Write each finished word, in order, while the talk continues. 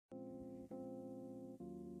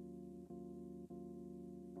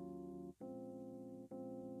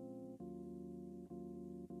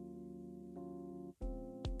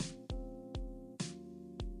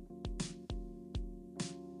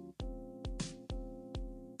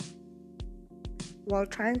While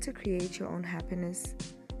trying to create your own happiness,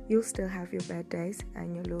 you'll still have your bad days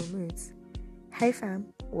and your low moods. Hey fam,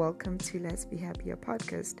 welcome to Let's Be Happier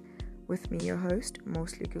podcast with me, your host,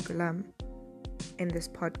 Mostly Gugulam. In this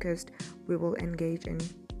podcast, we will engage in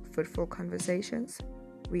fruitful conversations.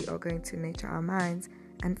 We are going to nurture our minds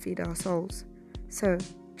and feed our souls. So,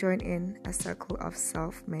 join in a circle of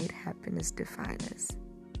self-made happiness definers.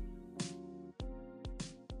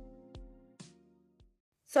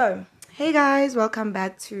 So, hey guys, welcome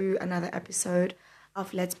back to another episode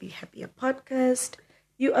of Let's Be Happier podcast.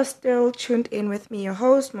 You are still tuned in with me, your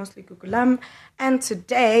host, Mostly Gugulam, and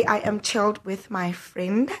today I am chilled with my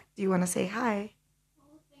friend. Do you want to say hi?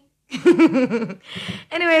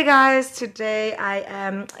 Anyway, guys, today I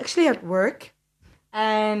am actually at work,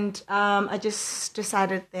 and I just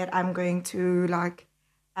decided that I'm going to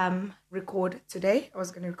record today. I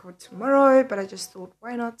was going to record tomorrow, but I just thought,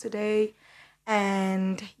 why not today?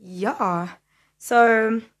 And yeah,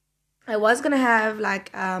 so I was gonna have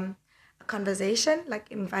a conversation,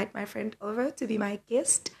 invite my friend over to be my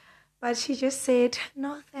guest, but she just said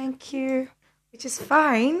no thank you, which is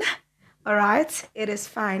fine. All right, it is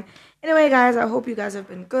fine. Anyway, guys, I hope you guys have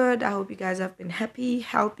been good. I hope you guys have been happy,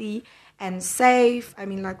 healthy, and safe. I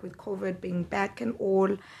mean, with COVID being back and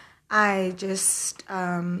all, I just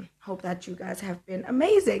hope that you guys have been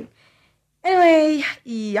amazing. Anyway,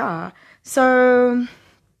 yeah. So,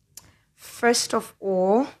 first of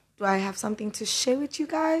all, do I have something to share with you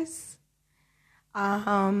guys?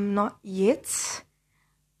 Not yet.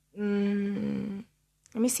 Let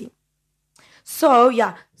me see. So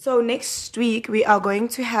next week we are going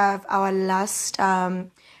to have our last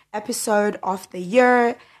episode of the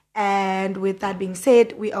year, and with that being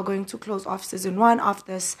said, we are going to close off season 1 of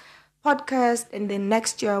this podcast, and then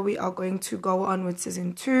next year we are going to go on with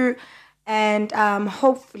season 2. And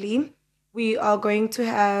hopefully we are going to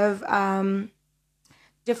have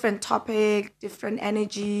different topic, different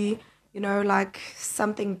energy,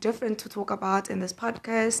 something different to talk about in this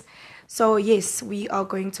podcast. So yes, we are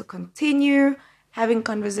going to continue having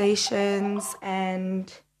conversations,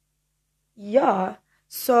 and yeah.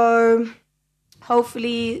 So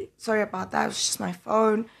hopefully, sorry about that, it was just my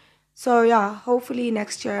phone. So yeah, hopefully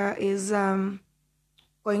next year is going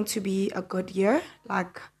to be a good year,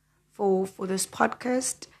 for this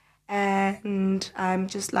podcast, and I'm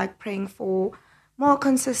just praying for more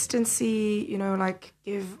consistency,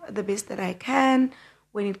 give the best that I can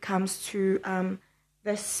when it comes to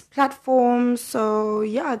this platform. So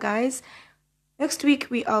yeah, guys, next week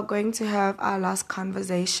we are going to have our last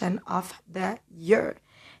conversation of the year.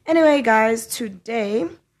 Anyway, guys, today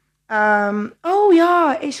guys,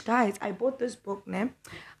 I bought this book,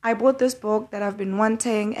 I bought this book that I've been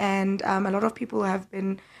wanting, and a lot of people have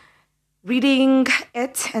been reading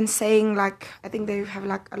it and saying I think they have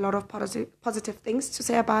a lot of positive things to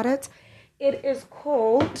say about it. It is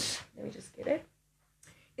called, let me just get it.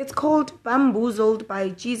 It's called Bamboozled by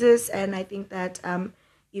Jesus, and I think that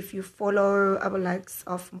if you follow our likes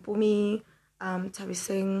of Mpumi,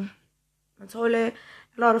 Tabising, Matole,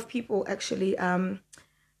 a lot of people actually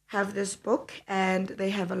have this book, and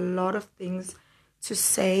they have a lot of things to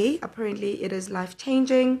say. Apparently it is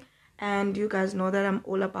life-changing, and you guys know that I'm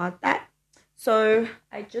all about that. So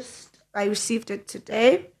I received it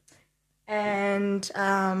today, and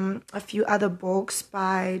a few other books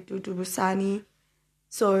by Dudu Busani.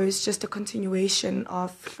 So it's just a continuation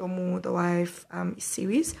of Hlomu the Wife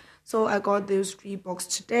series. So I got those 3 books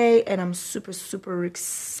today, and I'm super, super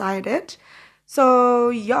excited.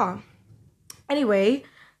 So yeah. Anyway,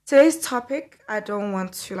 today's topic, I don't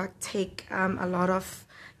want to take a lot of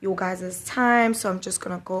you guys' time, so I'm just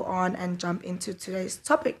gonna go on and jump into today's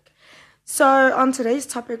topic. So on today's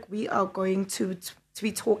topic, we are going to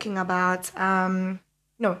be talking about,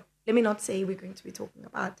 no, let me not say we're going to be talking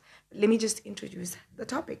about, let me just introduce the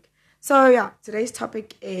topic. So yeah, today's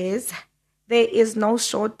topic is, there is no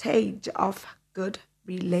shortage of good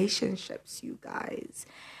relationships, you guys.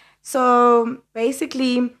 So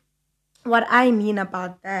basically, what I mean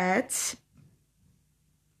about that,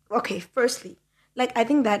 okay, firstly, I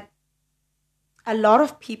think that a lot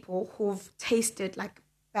of people who've tasted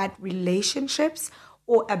bad relationships,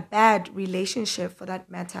 or a bad relationship for that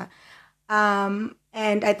matter, and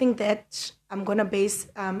I think that I'm gonna base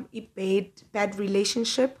a bad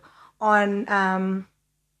relationship on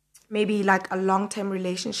maybe a long-term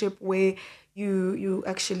relationship where you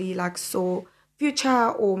actually saw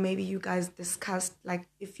future, or maybe you guys discussed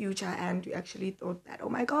the future, and you actually thought that, oh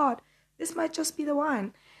my god, this might just be the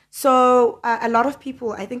one. So I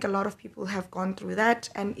think a lot of people have gone through that,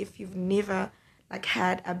 and if you've never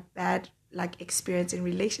had a bad experience in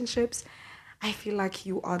relationships, I feel like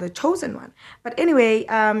you are the chosen one. But anyway,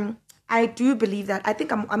 I do believe that. I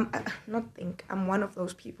think I'm one of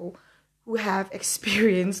those people who have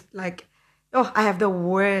experienced like, oh, I have the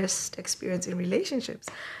worst experience in relationships.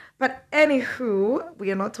 But anywho,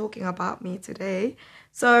 we are not talking about me today.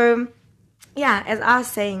 So yeah, as I was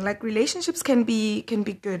saying, like relationships can be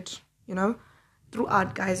good, you know,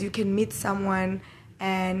 throughout, guys. You can meet someone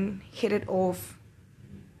and hit it off.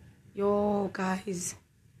 Yo, guys,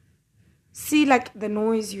 see like the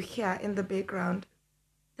noise you hear in the background.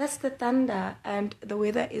 That's the thunder, and the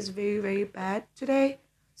weather is very, very bad today.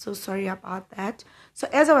 So sorry about that. So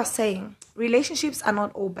as I was saying, relationships are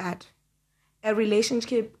not all bad. A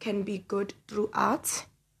relationship can be good throughout,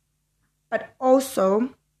 but also,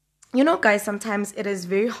 you know, guys, sometimes it is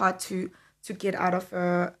very hard to get out of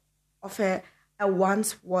a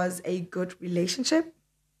once was a good relationship.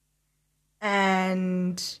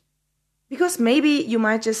 And because maybe you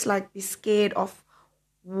might just like be scared of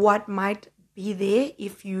what might be there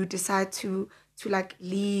if you decide to like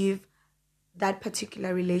leave that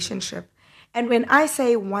particular relationship. And when I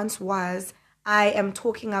say once was, I am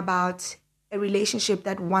talking about a relationship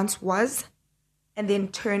that once was and then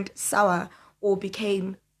turned sour or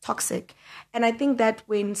became toxic. And I think that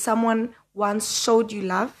when someone once showed you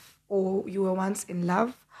love, or you were once in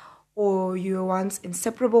love, or you were once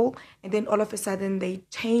inseparable, and then all of a sudden they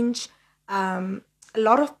change, a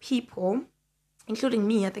lot of people, including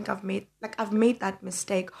me, I think I've made that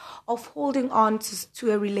mistake of holding on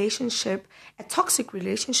to a relationship, a toxic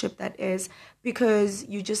relationship that is, because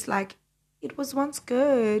you just like, it was once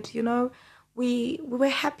good, you know, we were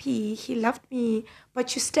happy, he loved me,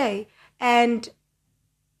 but you stay. And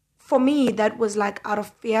for me, that was like out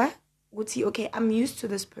of fear. Would see, okay, I'm used to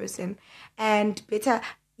this person, and better,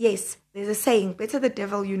 yes, there's a saying, better the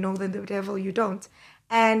devil you know than the devil you don't.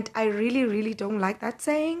 And I really, really don't like that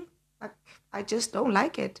saying. Like, I just don't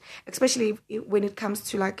like it, especially when it comes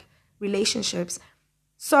to like relationships.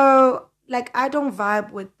 So, like, I don't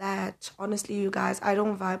vibe with that. Honestly, you guys, I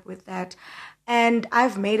don't vibe with that. And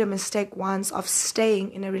I've made a mistake once of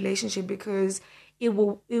staying in a relationship because it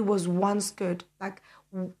was once good. Like,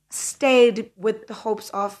 stayed with the hopes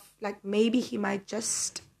of like maybe he might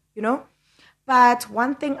just, you know. But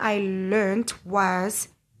one thing I learned was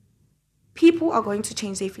people are going to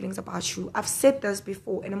change their feelings about you. I've said this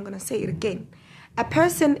before and I'm going to say it again. A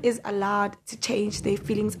person is allowed to change their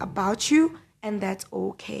feelings about you, and that's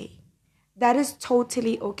okay. That is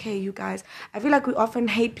totally okay, you guys. I feel like we often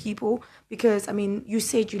hate people because, I mean, you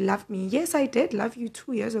said you loved me. Yes, I did love you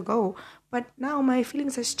 2 years ago, but now my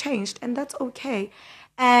feelings has changed, and that's okay.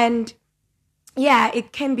 And yeah,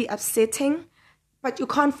 it can be upsetting, but you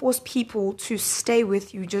can't force people to stay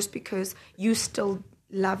with you just because you still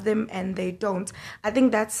love them and they don't. I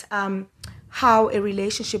think that's how a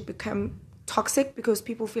relationship become toxic, because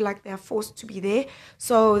people feel like they're forced to be there.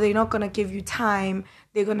 So they're not going to give you time.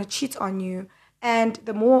 They're going to cheat on you. And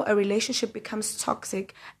the more a relationship becomes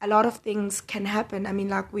toxic, a lot of things can happen. I mean,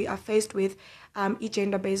 like, we are faced with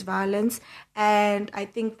gender-based violence. And I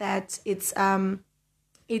think that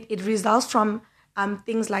it results from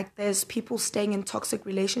things like this: people staying in toxic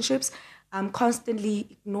relationships, constantly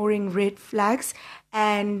ignoring red flags.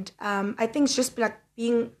 And I think it's just like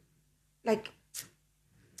being like,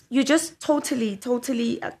 you just totally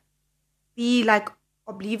be like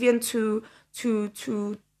oblivion to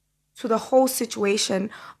the whole situation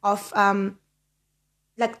of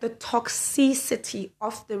like the toxicity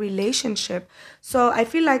of the relationship. So I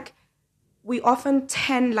feel like we often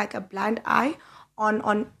turn like a blind eye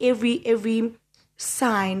on every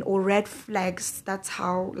sign or red flags. That's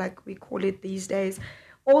how like we call it these days.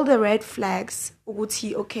 All the red flags,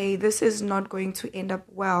 ukuthi, okay, this is not going to end up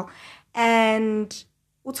well. And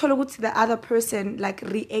uthole ukuthi the other person like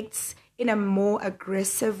reacts in a more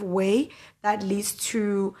aggressive way that leads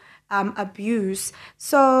to abuse.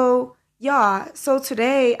 So yeah, so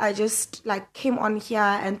today I just like came on here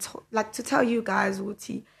and like to tell you guys,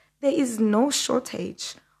 Wuti, there is no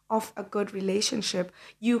shortage of a good relationship.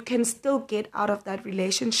 You can still get out of that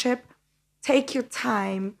relationship. Take your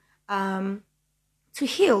time to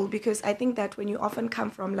heal, because I think that when you often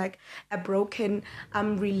come from like a broken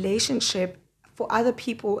relationship, for other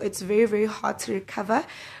people it's very, very hard to recover.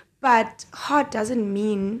 But hard doesn't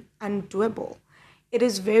mean undoable. It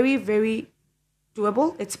is very, very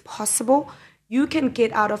doable. It's possible. You can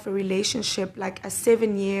get out of a relationship, like a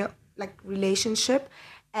 7-year like relationship,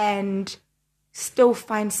 and still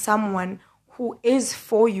find someone who is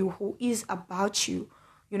for you, who is about you,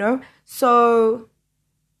 you know. So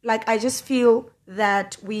like, I just feel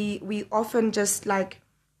that we often just like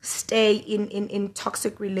stay in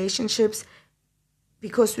toxic relationships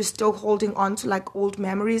because we're still holding on to like old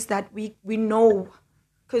memories that we know.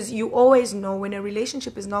 Because you always know when a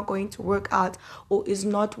relationship is not going to work out, or is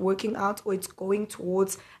not working out, or it's going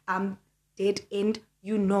towards dead end.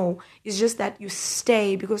 You know, it's just that you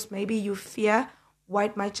stay because maybe you fear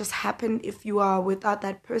what might just happen if you are without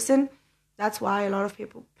that person. That's why a lot of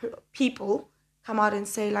people come out and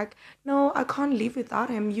say like, no, I can't live without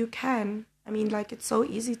him. You can. I mean, like, it's so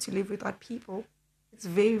easy to live without people. It's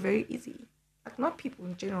very, very easy. Like, not people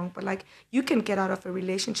in general, but like, you can get out of a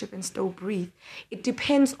relationship and still breathe. It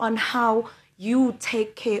depends on how you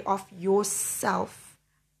take care of yourself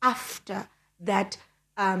after that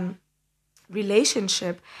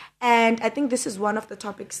relationship. And I think this is one of the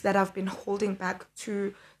topics that I've been holding back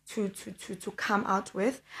to come out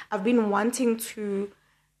with. I've been wanting to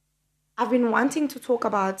talk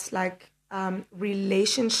about like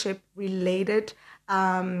relationship related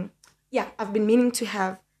I've been meaning to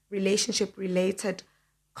have relationship related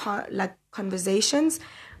conversations,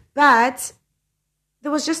 but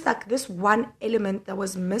there was just like this one element that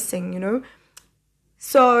was missing, you know.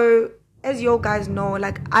 So as you guys know,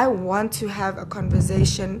 like, I want to have a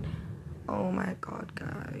conversation. Oh my god,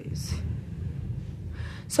 guys.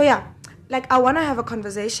 So yeah, like, I want to have a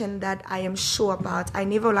conversation that I am sure about. I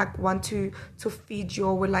never like want to feed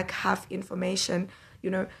you with like half information, you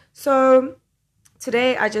know. So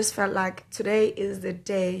today I just felt like today is the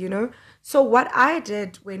day, you know. So what I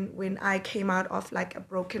did when I came out of like a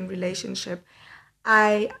broken relationship,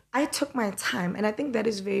 I took my time, and I think that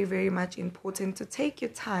is very, very much important, to take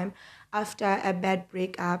your time after a bad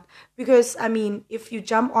breakup. Because I mean, if you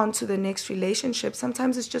jump onto the next relationship,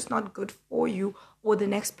 sometimes it's just not good for you or the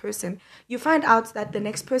next person. You find out that the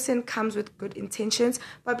next person comes with good intentions,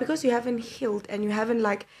 but because you haven't healed and you haven't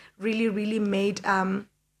like really, really made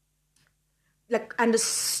like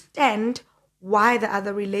understand why the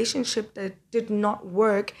other relationship that did not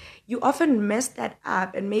work, you often mess that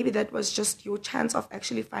up, and maybe that was just your chance of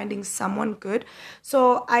actually finding someone good.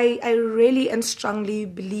 So I really and strongly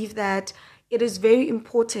believe that it is very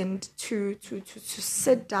important to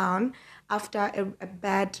sit down after a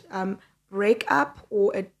bad breakup,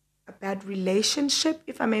 or a bad relationship,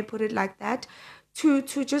 if I may put it like that, to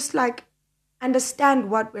just like understand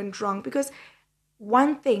what went wrong. Because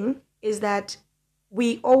one thing is that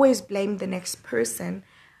we always blame the next person,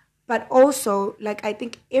 but also, like, I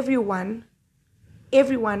think everyone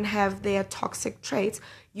have their toxic traits.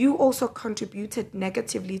 You also contributed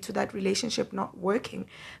negatively to that relationship not working.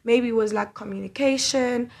 Maybe it was like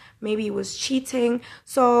communication, maybe it was cheating.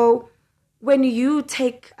 So when you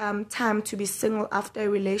take time to be single after a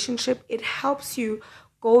relationship, it helps you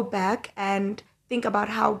go back and think about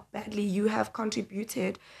how badly you have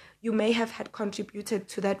contributed. You may have had contributed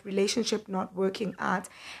to that relationship not working out.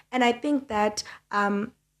 And I think that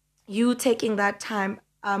you taking that time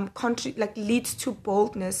leads to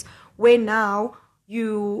boldness, where now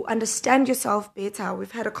you understand yourself better.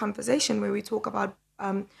 We've had a conversation where we talk about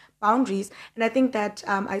boundaries, and I think that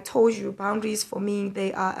I told you, boundaries for me,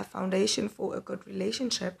 they are a foundation for a good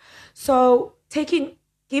relationship. So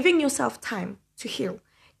giving yourself time to heal,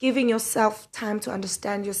 giving yourself time to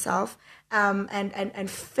understand yourself, and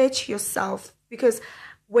fetch yourself. Because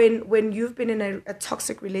when you've been in a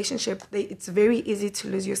toxic relationship, it's very easy to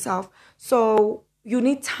lose yourself. So you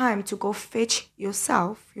need time to go fetch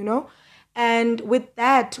yourself, you know. And with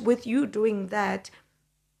you doing that,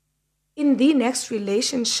 in the next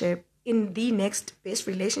relationship, in the next best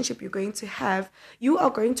relationship you're going to have, you are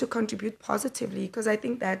going to contribute positively. Because I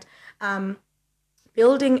think that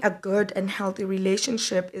building a good and healthy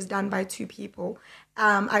relationship is done by two people.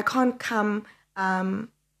 I can't come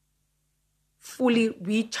fully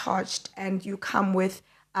recharged and you come with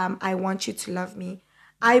I want you to love me.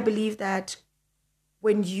 I believe that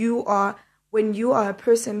when you are a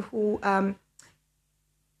person who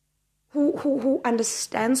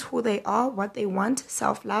understands who they are, what they want,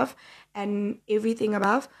 self-love and everything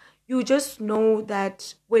above, you just know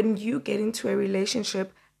that when you get into a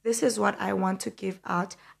relationship, this is what I want to give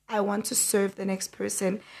out. I want to serve the next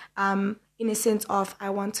person, in a sense of I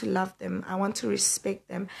want to love them, I want to respect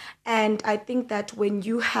them. And I think that when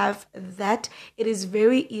you have that, it is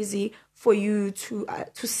very easy for you to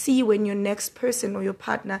see when your next person or your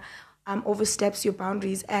partner oversteps your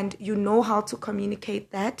boundaries, and you know how to communicate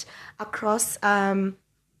that across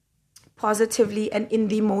positively and in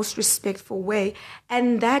the most respectful way.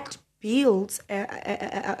 And that builds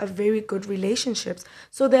a very good relationships.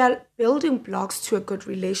 So they are building blocks to a good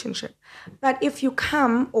relationship. But if you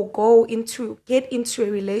come or get into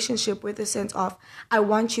a relationship with a sense of, I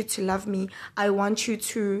want you to love me, I want you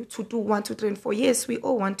to do 1, 2, 3, and 4. Yes, we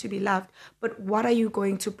all want to be loved, but what are you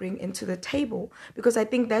going to bring into the table? Because I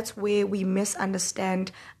think that's where we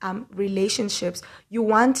misunderstand relationships. You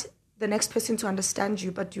want the next person to understand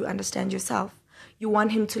you, but do you understand yourself? You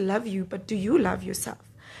want him to love you, but do you love yourself?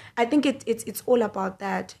 I think it's all about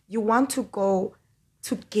that. You want to go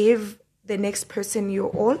to give the next person your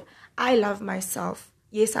all. I love myself.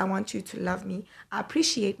 Yes, I want you to love me. I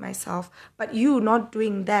appreciate myself. But you not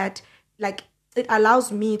doing that, like, it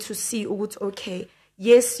allows me to see, oh, it's okay.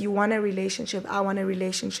 Yes, you want a relationship. I want a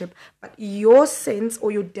relationship. But your sense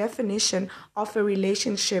or your definition of a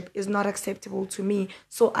relationship is not acceptable to me.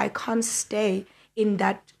 So I can't stay in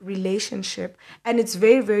that relationship. And it's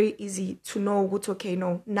very, very easy to know what's okay.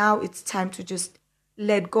 No, now it's time to just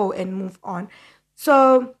let go and move on.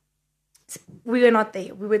 So we were not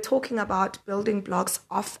there. We were talking about building blocks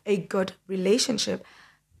of a good relationship.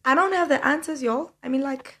 I don't have the answers, y'all. I mean,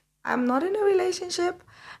 like, I'm not in a relationship,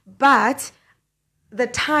 but the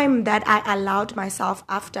time that I allowed myself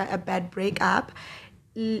after a bad breakup,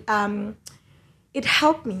 it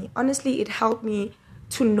helped me. Honestly, it helped me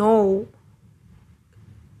to know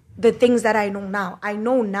the things that I know now. I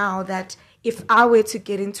know now that if I were to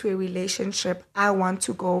get into a relationship, I want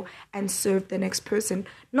to go and serve the next person.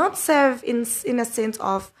 Not serve in a sense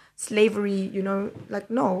of slavery, you know, like,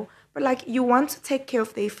 no. But like, you want to take care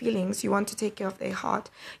of their feelings. You want to take care of their heart.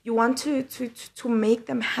 You want to make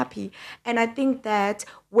them happy. And I think that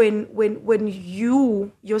when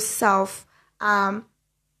you yourself,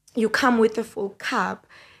 you come with a full cup,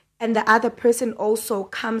 and the other person also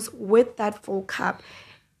comes with that full cup,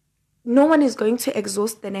 no one is going to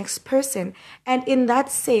exhaust the next person. And in that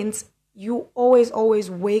sense, you always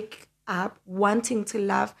wake up wanting to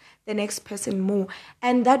love the next person more.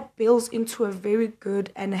 And that builds into a very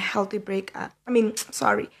good and a healthy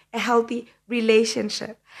a healthy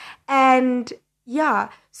relationship. And yeah,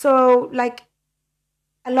 so like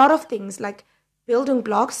a lot of things, like building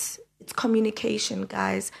blocks, it's communication,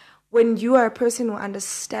 guys. When you are a person who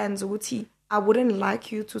understands Uti, I wouldn't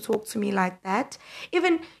like you to talk to me like that.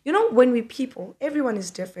 Even, you know, when we people, everyone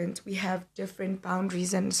is different. We have different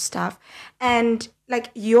boundaries and stuff. And like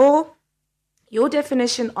your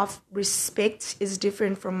definition of respect is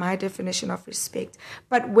different from my definition of respect.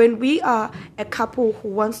 But when we are a couple who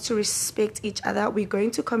wants to respect each other, we're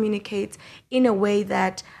going to communicate in a way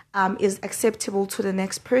that is acceptable to the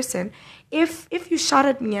next person. If you shout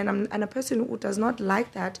at me and a person who does not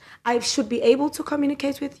like that, I should be able to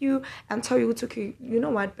communicate with you and tell you, okay, you know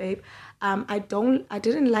what, babe, I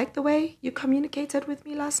didn't like the way you communicated with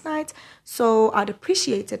me last night, so I'd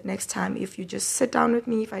appreciate it next time if you just sit down with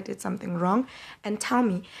me if I did something wrong and tell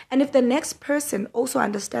me. And if the next person also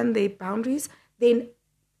understands their boundaries, then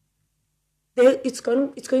it's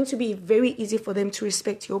going to be very easy for them to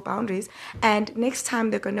respect your boundaries, and next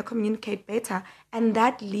time they're going to communicate better, and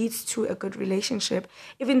that leads to a good relationship.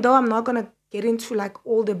 Even though I'm not going to get into like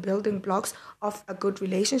all the building blocks of a good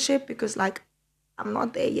relationship, because like I'm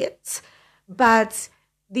not there yet, but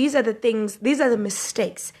these are the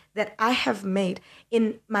mistakes that I have made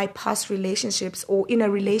in my past relationships, or in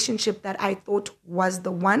a relationship that I thought was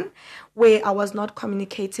the one, where I was not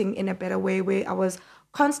communicating in a better way, where I was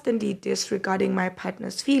constantly disregarding my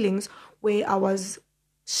partner's feelings, where I was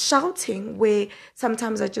shouting, where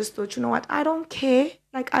sometimes I just thought, you know what, I don't care.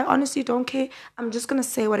 Like, I honestly don't care. I'm just going to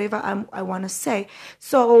say whatever I want to say.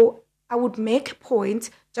 So I would make a point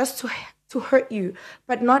just to hurt you,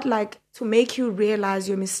 but not like to make you realize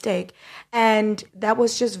your mistake. And that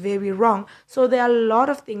was just very wrong. So there are a lot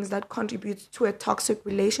of things that contribute to a toxic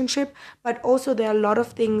relationship, but also there are a lot of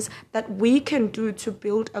things that we can do to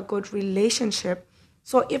build a good relationship.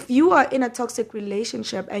 So if you are in a toxic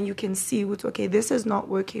relationship and you can see, okay, this is not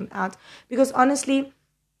working out, because honestly,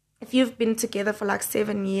 if you've been together for like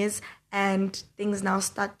 7 years and things now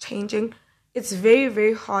start changing, it's very,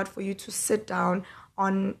 very hard for you to sit down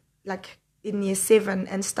on like in year 7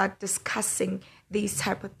 and start discussing these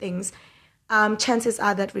type of things. Chances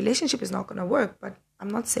are that relationship is not going to work, but I'm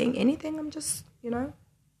not saying anything. I'm just,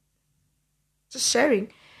 just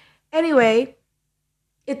sharing. Anyway,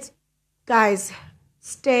 guys,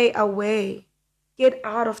 stay away. Get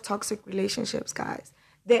out of toxic relationships, guys.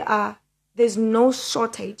 There's no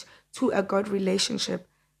shortage to a good relationship.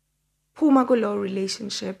 Pumagulo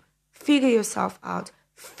relationship. Figure yourself out.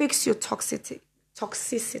 Fix your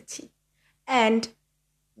toxicity. And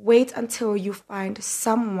wait until you find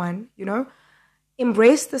someone,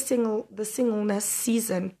 embrace the singleness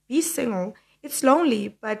season. Be single. It's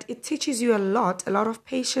lonely, but it teaches you a lot of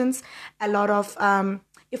patience, a lot of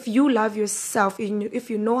if you love yourself, if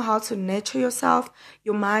you know how to nurture yourself,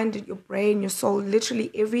 your mind, your brain, your soul, literally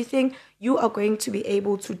everything, you are going to be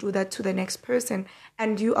able to do that to the next person,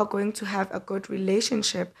 and you are going to have a good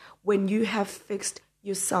relationship when you have fixed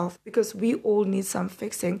yourself, because we all need some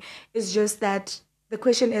fixing. It's just that the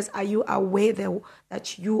question is, are you aware though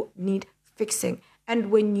that you need fixing? And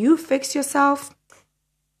when you fix yourself,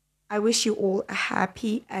 I wish you all a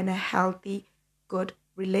happy and a healthy, good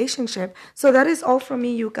relationship. So that is all from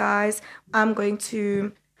me, you guys. I'm going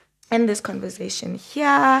to end this conversation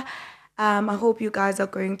here. I hope you guys are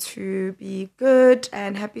going to be good,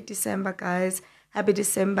 and happy December, guys. Happy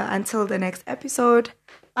December. Until the next episode.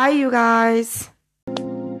 Bye, you guys.